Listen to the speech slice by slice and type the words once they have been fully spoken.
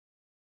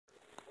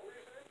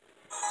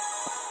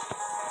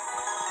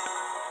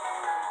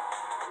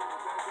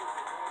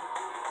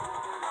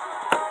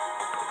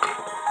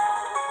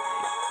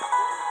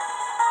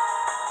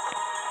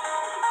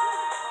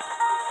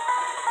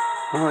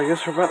Well, I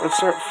guess we're about to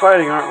start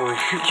fighting, aren't we?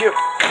 Yep.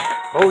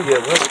 Oh yeah,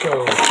 let's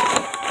go.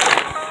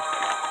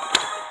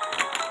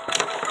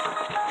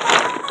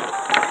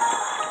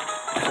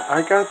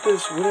 I got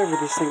this, whatever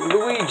this thing,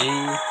 Luigi.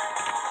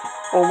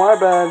 Oh, my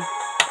bad.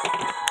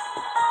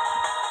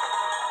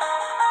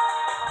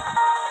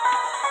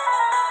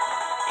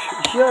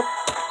 Yep.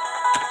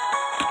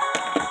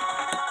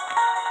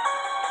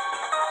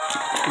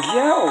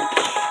 Ouch.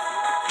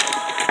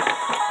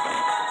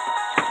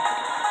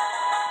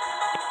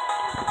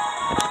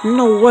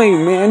 No way,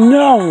 man,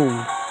 no!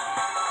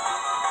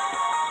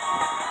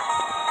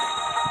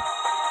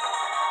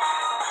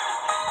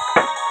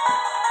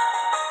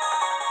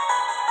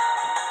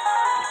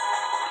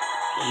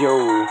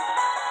 Yo,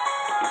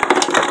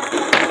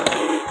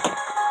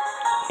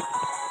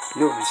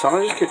 did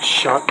someone just get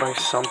shot by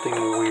something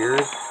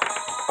weird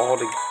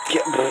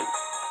altogether?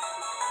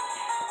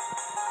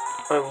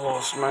 I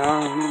lost my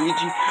arm,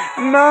 Luigi.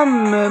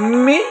 Mamma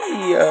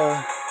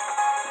mia!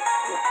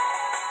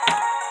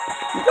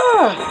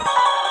 Ah!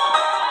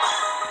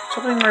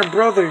 Something my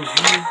brother.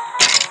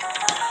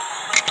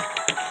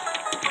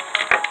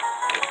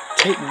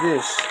 Take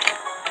this.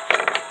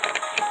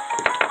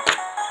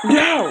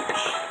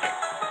 Ouch!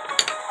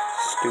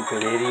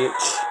 Stupid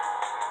idiots.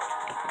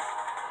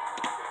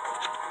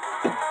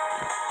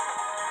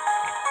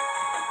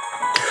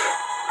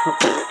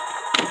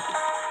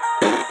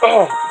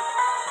 Oh!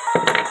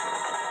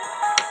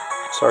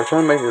 Sorry,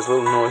 trying to make as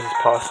little noise as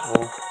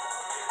possible.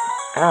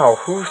 Ow,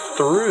 who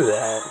threw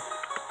that?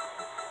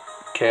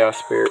 Chaos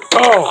Spirit.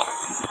 Oh!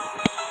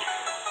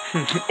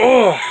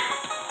 Oh!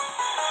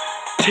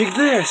 Take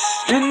this!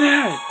 And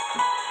that!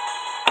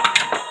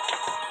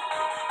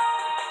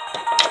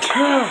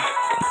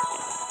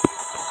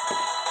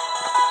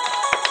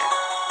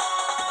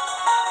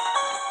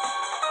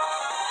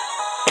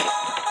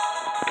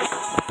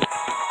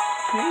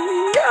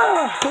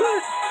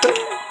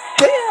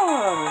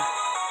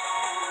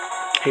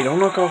 Hey, don't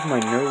knock off my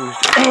nose.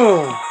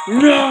 Oh,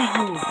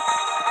 no!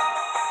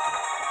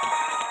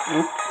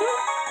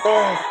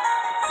 Oh.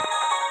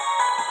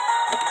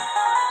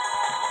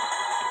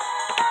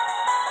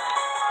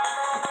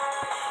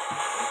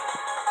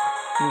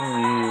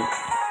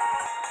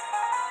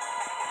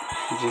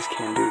 You just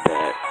can't do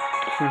that.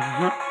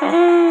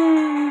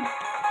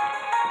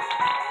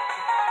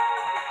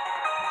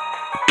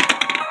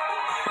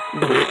 I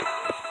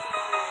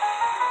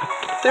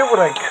did what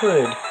I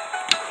could.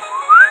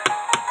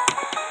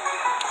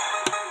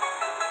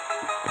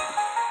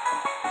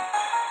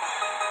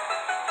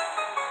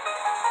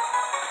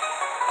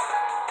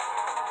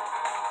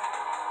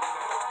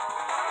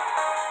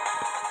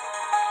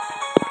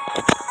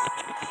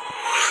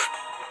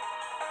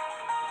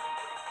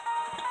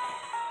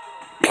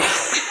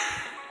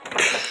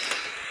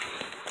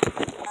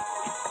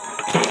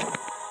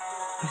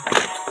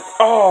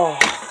 Oh.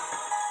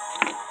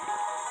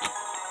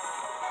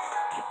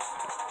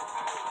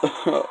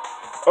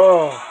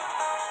 Oh.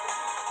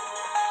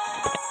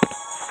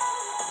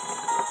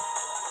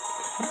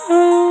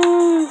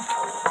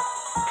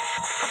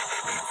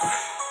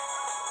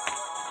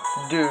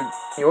 Dude,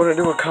 you want to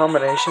do a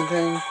combination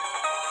thing?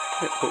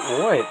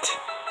 What?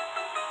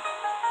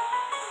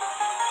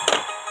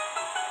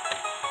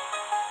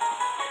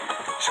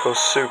 Just go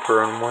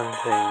super on one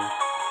thing.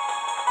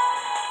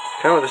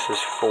 I know what this is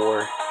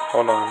for.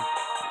 Hold on.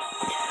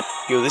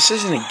 Yo, this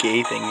isn't a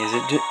gay thing, is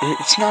it?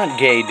 It's not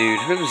gay, dude.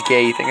 If it was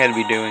gay, you think I'd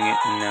be doing it?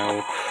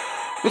 No.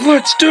 But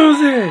let's do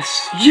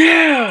this!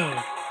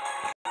 Yeah!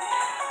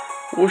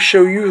 We'll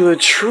show you the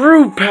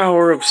true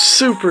power of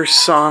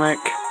Supersonic.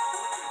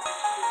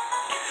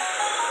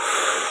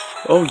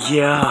 Oh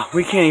yeah,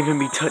 we can't even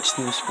be touched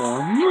in this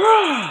form.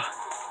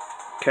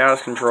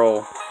 Chaos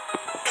Control.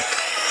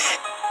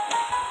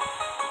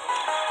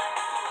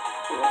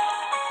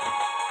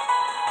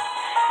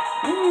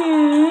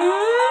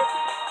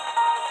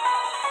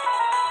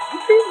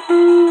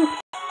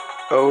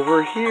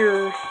 Over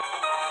here,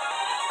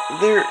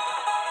 they're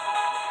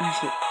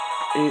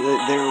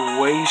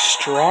way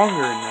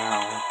stronger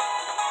now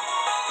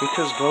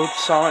because both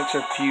Sonics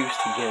are fused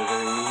together,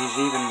 and he's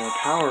even more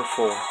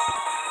powerful.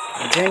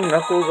 Dang,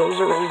 Knuckles, that was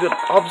a really good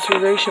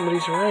observation, but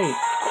he's right.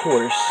 Of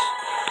course,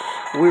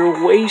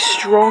 we're way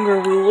stronger.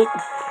 We look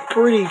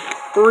pretty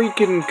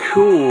freaking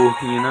cool,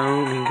 you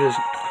know, because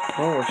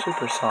we're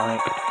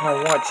Supersonic.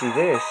 Now watch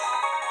this.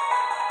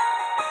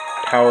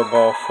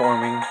 Powerball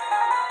forming.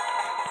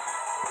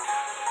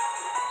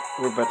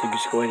 We're about to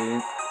just go ahead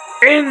and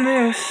end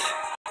this.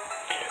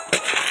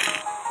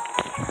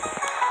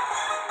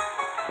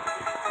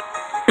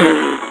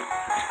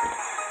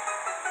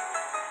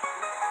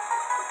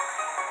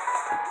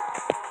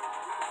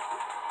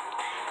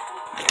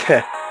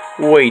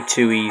 Way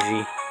too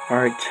easy.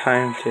 Alright,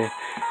 time to...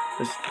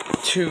 It's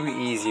too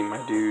easy, my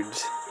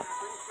dudes.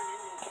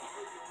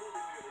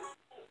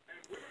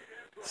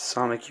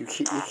 Sonic, you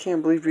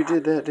can't believe you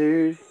did that,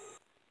 dude.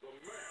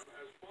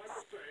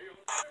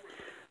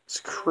 It's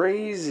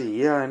crazy.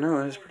 Yeah, I know.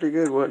 It was pretty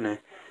good, wasn't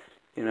it?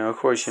 You know, of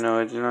course, you know,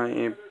 it's not...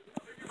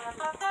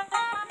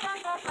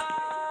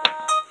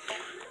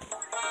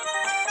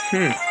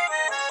 Hey,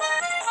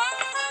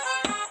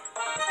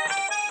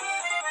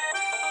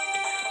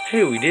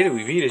 we did it.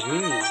 We beat his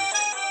minions.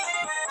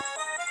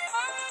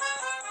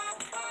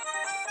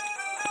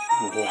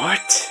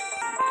 What?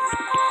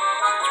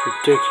 It's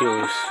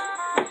ridiculous.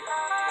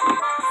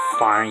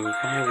 Fine, you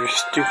can have your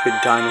stupid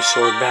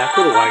dinosaur back.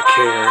 What do I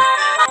care?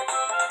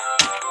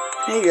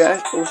 Hey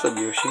guys, what's up,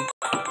 Yoshi?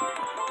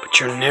 But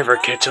you'll never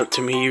catch up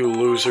to me, you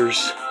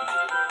losers.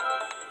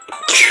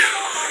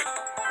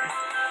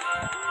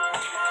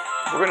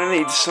 We're gonna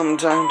need some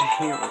time to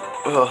heal.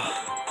 Ugh.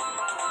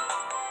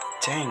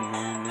 Dang,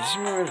 man. This is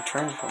my way to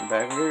transform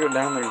back. We gotta go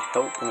down there and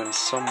help them in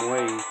some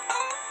way.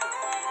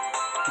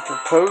 I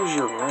propose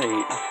you're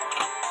right.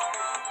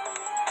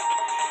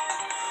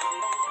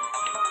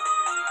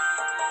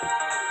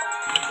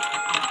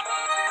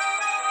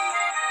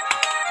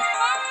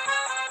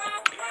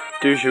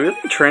 Dude, should we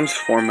like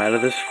transform out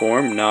of this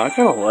form? No, I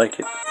kinda like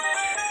it.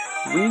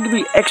 We need to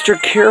be extra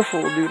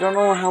careful, dude. I don't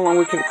know how long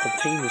we can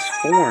obtain this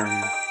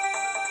form.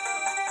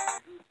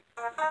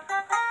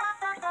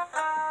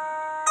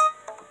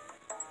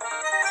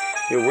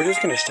 Yeah, we're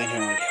just gonna stand here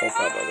and like help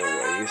out other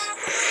ways.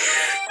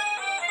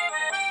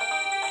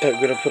 I'm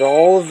gonna put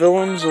all the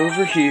villains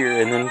over here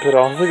and then put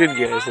all the good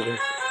guys that are.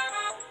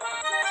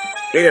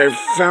 Hey, I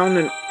found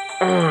an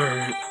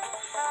arm.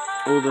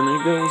 Well, then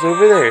it goes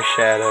over there,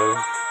 Shadow.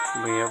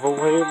 We have a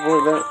way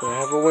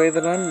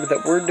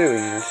that we're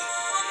doing this.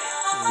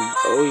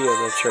 Oh yeah,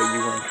 that's right. You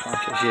were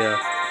unconscious. Yeah,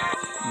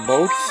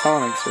 both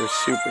Sonics are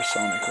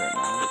supersonic right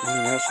now. I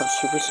mean, that's not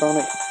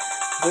supersonic.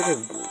 It's like a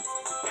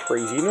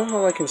crazy. You know how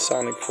like in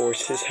Sonic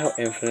Forces, how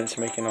Infinite's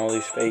making all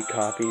these fake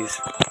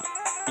copies?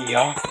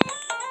 Yeah.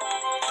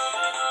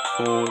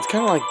 Well, it's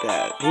kind of like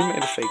that. He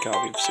made a fake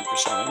copy of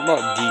Supersonic. What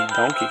about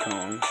Donkey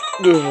Kong?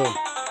 Ugh.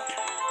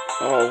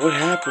 Oh, what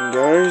happened,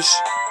 guys?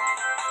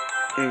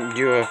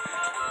 You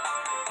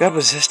got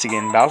possessed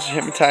again. Bowser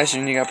hypnotized you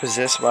and you got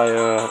possessed by,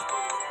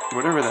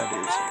 whatever that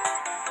is.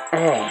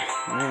 Oh,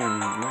 man,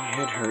 my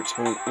head hurts.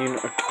 Well, you know,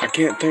 I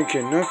can't thank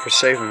you enough for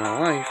saving my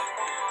life.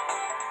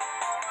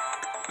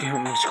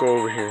 Let's go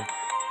over here.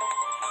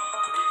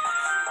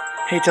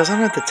 Hey, Tails, I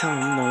don't have to tell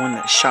him I'm the one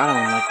that shot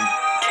him like a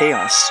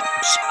Chaos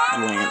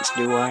Lance,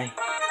 do I?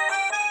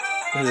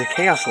 It was a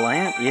Chaos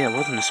Lance? Yeah, it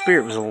wasn't a spear,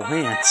 it was a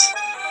lance.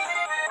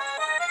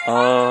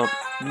 No,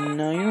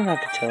 you don't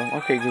have to tell him.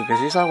 Okay, good, because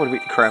he's not going to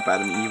beat the crap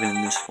out of me, even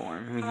in this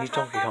form. I mean, he's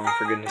Donkey Kong,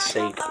 for goodness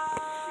sake.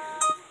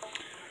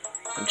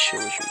 Let's show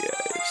you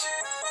guys.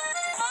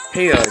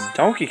 Hey,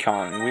 Donkey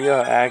Kong, we,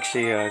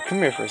 actually, come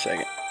here for a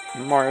second.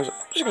 Mario's, I'm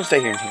just going to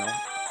stay here and heal.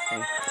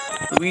 Okay.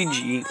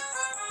 Luigi.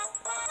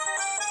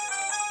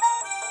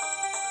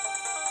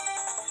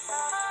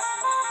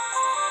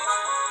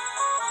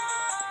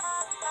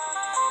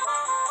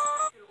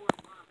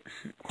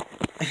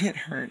 It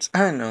hurts.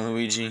 I know,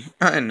 Luigi.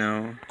 I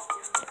know.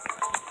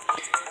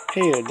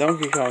 Hey,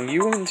 Donkey Kong,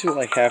 you wouldn't to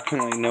like happen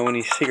to like know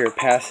any secret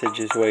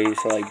passages ways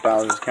to like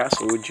Bowser's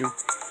castle, would you?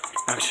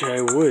 Actually,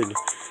 I would.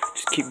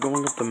 Just keep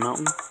going up the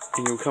mountain,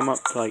 and you'll come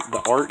up to like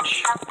the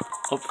arch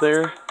up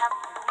there.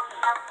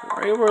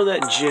 Right where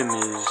that gym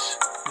is,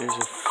 there's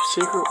a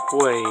secret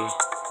way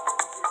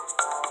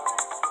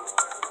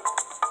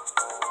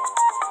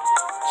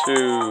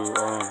to,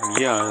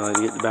 yeah, like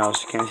get the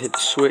Bowser castle. Hit the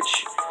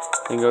switch.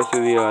 Then go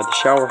through the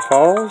shower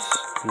falls,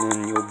 and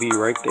then you'll be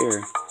right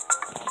there.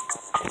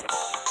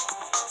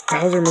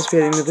 Bowser must be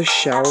heading to the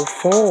shower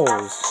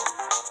falls.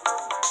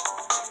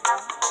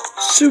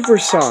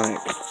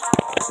 Supersonic.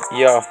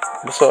 Yeah,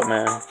 what's up,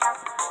 man?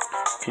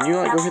 Can you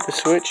like go hit the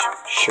switch?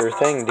 Sure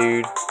thing,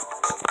 dude.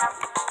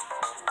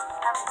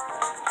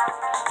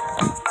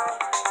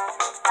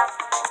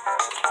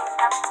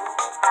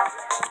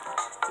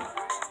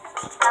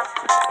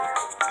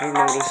 I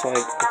noticed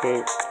like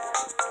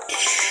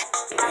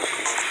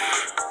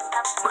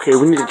okay,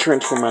 we need to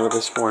transform out of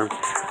this form.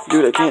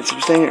 Dude, I can't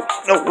sustain it.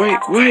 No,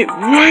 wait!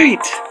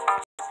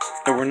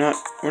 No, we're not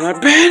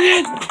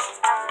banned!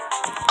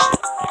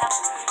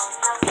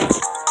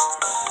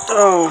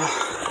 Oh.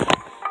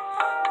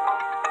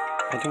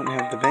 I don't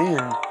have the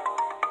band.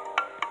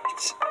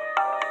 It's...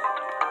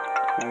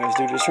 Oh, this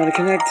dude is trying to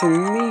connect to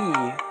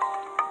me.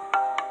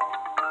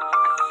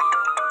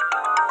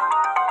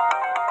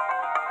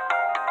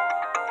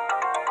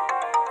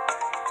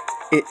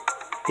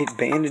 It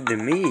banded to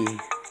me.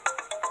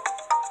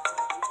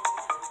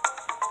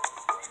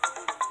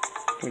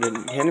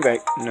 Hand it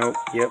back. Nope.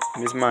 Yep.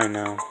 It's mine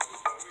now.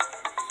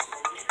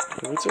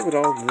 What's up with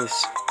all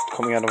this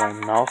coming out of my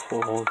mouth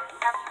hole?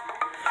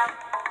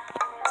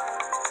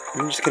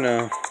 I'm just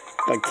gonna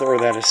like throw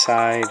that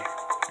aside.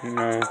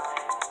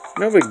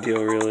 No big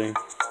deal really.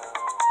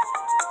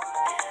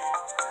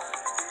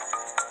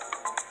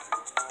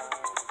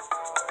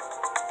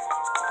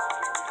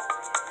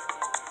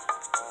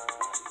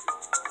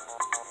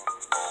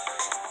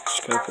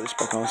 Just gotta put this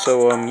back on.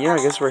 So yeah, I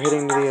guess we're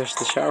heading to the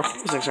shower.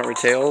 Next time,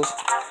 Tails.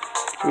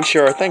 We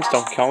sure are. Thanks,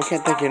 Donkey Kong. We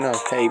can't thank you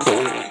enough. Hey,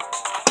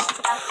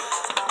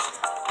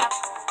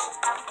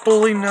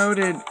 fully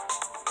noted.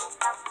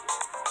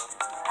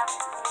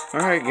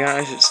 Alright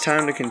guys, it's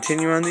time to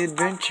continue on the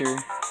adventure.